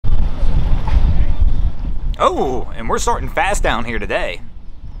Oh, and we're starting fast down here today.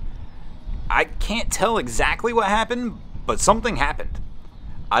 I can't tell exactly what happened, but something happened.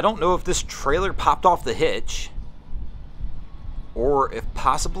 I don't know if this trailer popped off the hitch, or if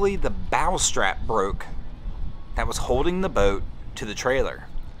possibly the bow strap broke that was holding the boat to the trailer.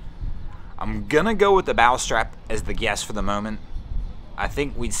 I'm gonna go with the bow strap as the guess for the moment. I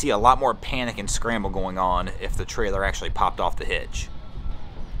think we'd see a lot more panic and scramble going on if the trailer actually popped off the hitch.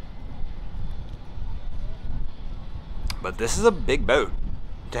 But this is a big boat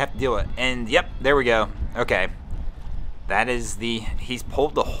to have to deal with. And yep, there we go. Okay. That is he's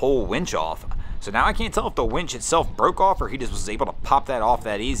pulled the whole winch off. So now I can't tell if the winch itself broke off or he just was able to pop that off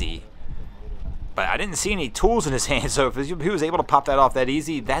that easy. But I didn't see any tools in his hand, so if he was able to pop that off that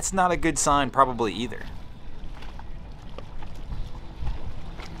easy, that's not a good sign probably either.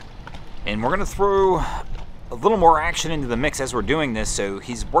 And we're going to throw a little more action into the mix as we're doing this. So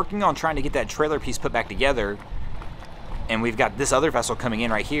he's working on trying to get that trailer piece put back together. And we've got this other vessel coming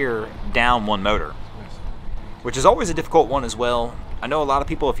in right here, down one motor, which is always a difficult one as well. I know a lot of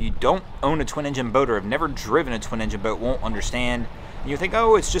people, if you don't own a twin-engine boat or have never driven a twin-engine boat, won't understand. You think,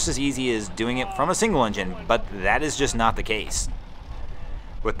 oh, it's just as easy as doing it from a single engine, but that is just not the case.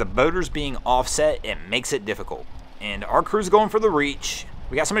 With the motors being offset, it makes it difficult. And our crew's going for the reach.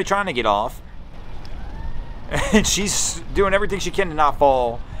 We got somebody trying to get off. And she's doing everything she can to not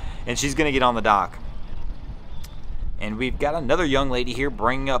fall, and she's going to get on the dock. And we've got another young lady here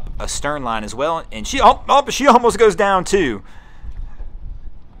bringing up a stern line as well, and she almost goes down too.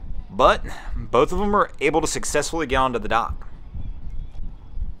 But both of them are able to successfully get onto the dock.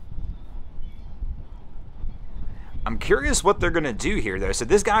 I'm curious what they're going to do here, though. So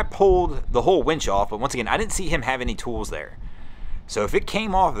this guy pulled the whole winch off, but once again, I didn't see him have any tools there. So if it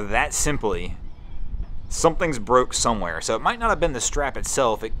came off that simply, something's broke somewhere. So it might not have been the strap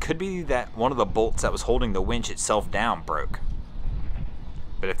itself. It could be that one of the bolts that was holding the winch itself down broke.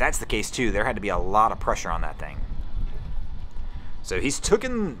 But if that's the case, too, there had to be a lot of pressure on that thing. So he's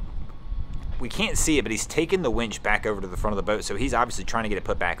taken... We can't see it, but he's taken the winch back over to the front of the boat, so he's obviously trying to get it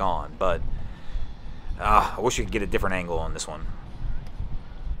put back on. But I wish we could get a different angle on this one.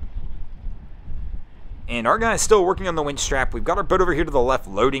 And our guy's still working on the winch strap. We've got our boat over here to the left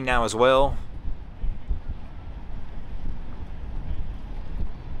loading now as well.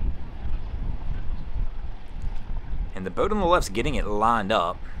 And the boat on the left's getting it lined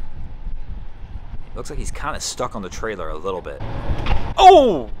up. It looks like he's kind of stuck on the trailer a little bit.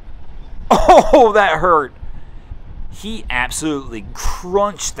 Oh! Oh, that hurt. He absolutely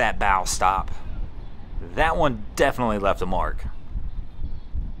crunched that bow stop. That one definitely left a mark.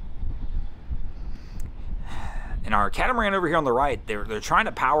 And our catamaran over here on the right, they're trying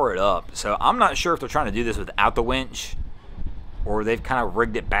to power it up. So I'm not sure if they're trying to do this without the winch or they've kind of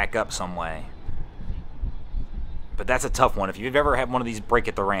rigged it back up some way. But that's a tough one. If you've ever had one of these break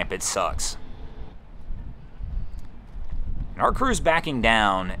at the ramp, it sucks. And our crew's backing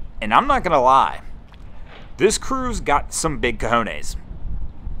down, and I'm not going to lie. This crew's got some big cojones.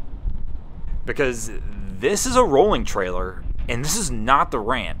 Because this is a rolling trailer, and this is not the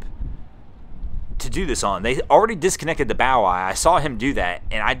ramp to do this on. They already disconnected the bow eye. I saw him do that,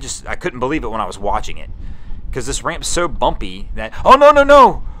 and I couldn't believe it when I was watching it. Because this ramp's so bumpy that... Oh, no, no,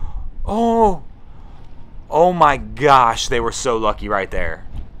 no! Oh my gosh, they were so lucky right there.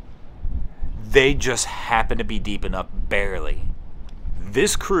 They just happened to be deep enough, barely.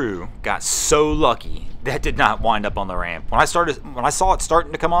 This crew got so lucky that did not wind up on the ramp. When I saw it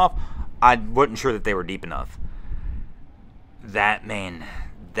starting to come off, I wasn't sure that they were deep enough. That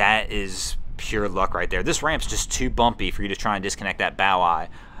is pure luck right there. This ramp's just too bumpy for you to try and disconnect that bow eye.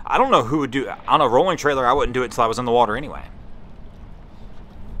 I don't know who would do it. On a rolling trailer, I wouldn't do it until I was in the water anyway.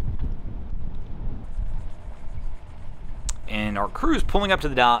 And our crew's pulling up to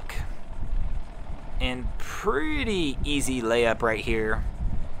the dock. And pretty easy layup right here.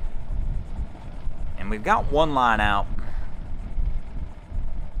 And we've got one line out.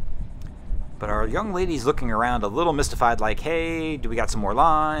 But our young lady's looking around a little mystified like, hey, do we got some more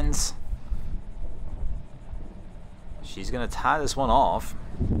lines? She's going to tie this one off.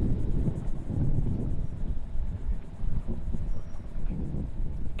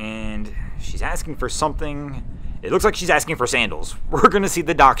 And she's asking for something. It looks like she's asking for sandals. We're going to see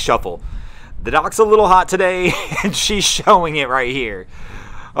the dock shuffle. The dock's a little hot today, and she's showing it right here.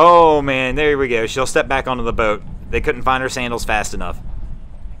 Oh, man, there we go. She'll step back onto the boat. They couldn't find her sandals fast enough.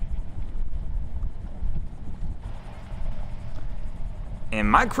 And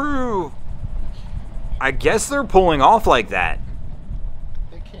my crew, I guess they're pulling off like that.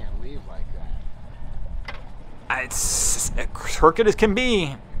 They can't leave like that. It's crooked as can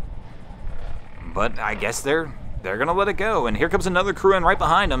be. But I guess they're going to let it go. And here comes another crew in right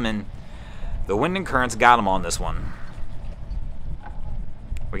behind them, and the wind and currents got them on this one.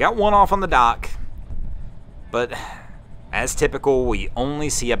 We got one off on the dock, but as typical, we only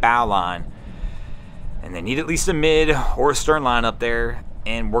see a bow line. And they need at least a mid or a stern line up there,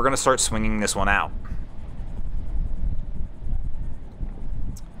 and we're going to start swinging this one out.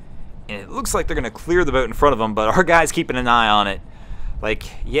 And it looks like they're going to clear the boat in front of them, but our guy's keeping an eye on it. Like,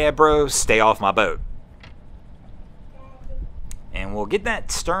 yeah, bro, stay off my boat. And we'll get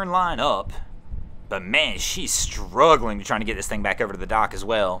that stern line up. But man, she's struggling to trying to get this thing back over to the dock as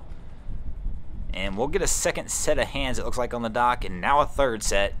well. And we'll get a second set of hands, it looks like, on the dock, and now a third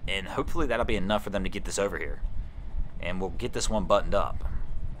set, and hopefully that'll be enough for them to get this over here. And we'll get this one buttoned up.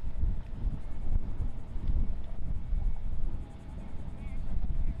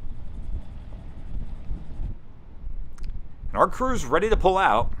 And our crew's ready to pull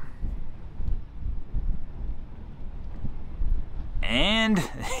out. And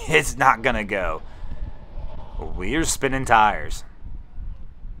it's not gonna go. We're spinning tires.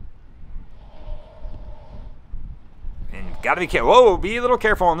 And gotta be careful. Whoa, be a little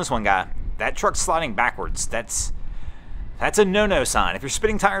careful on this one, guy. That truck's sliding backwards. That's a no-no sign. If you're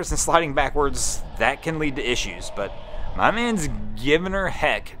spinning tires and sliding backwards, that can lead to issues. But my man's giving her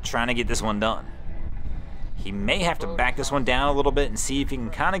heck trying to get this one done. He may have to back this one down a little bit and see if he can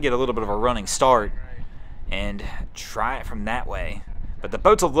kind of get a little bit of a running start and try it from that way. But the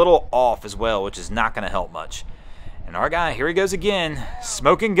boat's a little off as well, which is not going to help much. And our guy, here he goes again,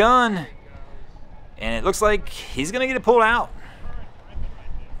 smoking gun. And it looks like he's going to get it pulled out.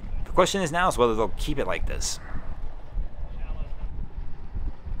 The question is now is whether they'll keep it like this.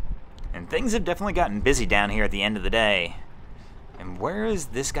 And things have definitely gotten busy down here at the end of the day. And where is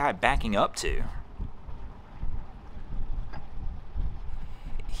this guy backing up to?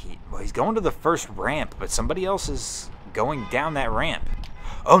 Well, he's going to the first ramp, but somebody else is going down that ramp.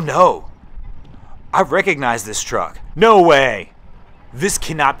 Oh no! I recognize this truck. No way! This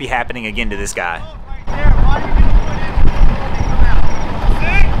cannot be happening again to this guy.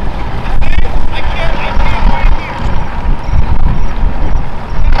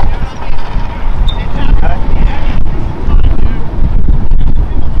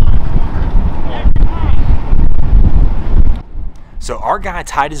 So our guy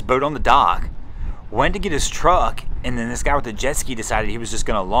tied his boat on the dock, went to get his truck, and then this guy with the jet ski decided he was just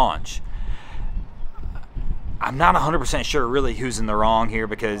going to launch. I'm not 100% sure really who's in the wrong here,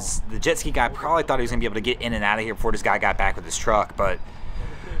 because the jet ski guy probably thought he was going to be able to get in and out of here before this guy got back with his truck. But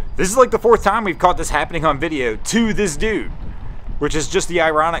this is like the 4th time we've caught this happening on video to this dude, which is just the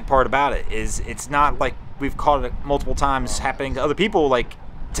ironic part about it. Is it's not like we've caught it multiple times happening to other people, like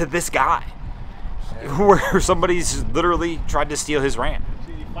to this guy, where somebody's literally tried to steal his ramp.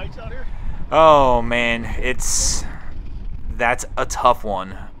 See any fights out here? Oh man, that's a tough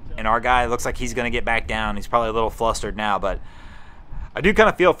one. And our guy looks like he's going to get back down. He's probably a little flustered now, but I do kind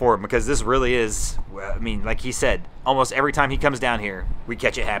of feel for him, because this really is, I mean, like he said, almost every time he comes down here, we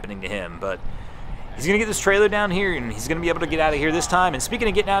catch it happening to him. But he's going to get this trailer down here, and he's going to be able to get out of here this time. And speaking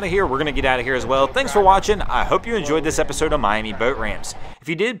of getting out of here, we're going to get out of here as well. Thanks for watching. I hope you enjoyed this episode of Miami Boat Ramps. If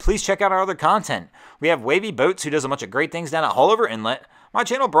you did, please check out our other content. We have Wavy Boats, who does a bunch of great things down at Haulover Inlet. My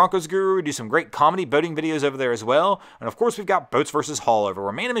channel, Broncos Guru, we do some great comedy boating videos over there as well. And of course, we've got Boats vs. Haulover,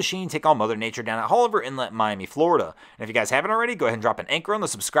 where man and machine take on Mother Nature down at Haulover Inlet, Miami, Florida. And if you guys haven't already, go ahead and drop an anchor on the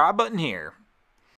subscribe button here.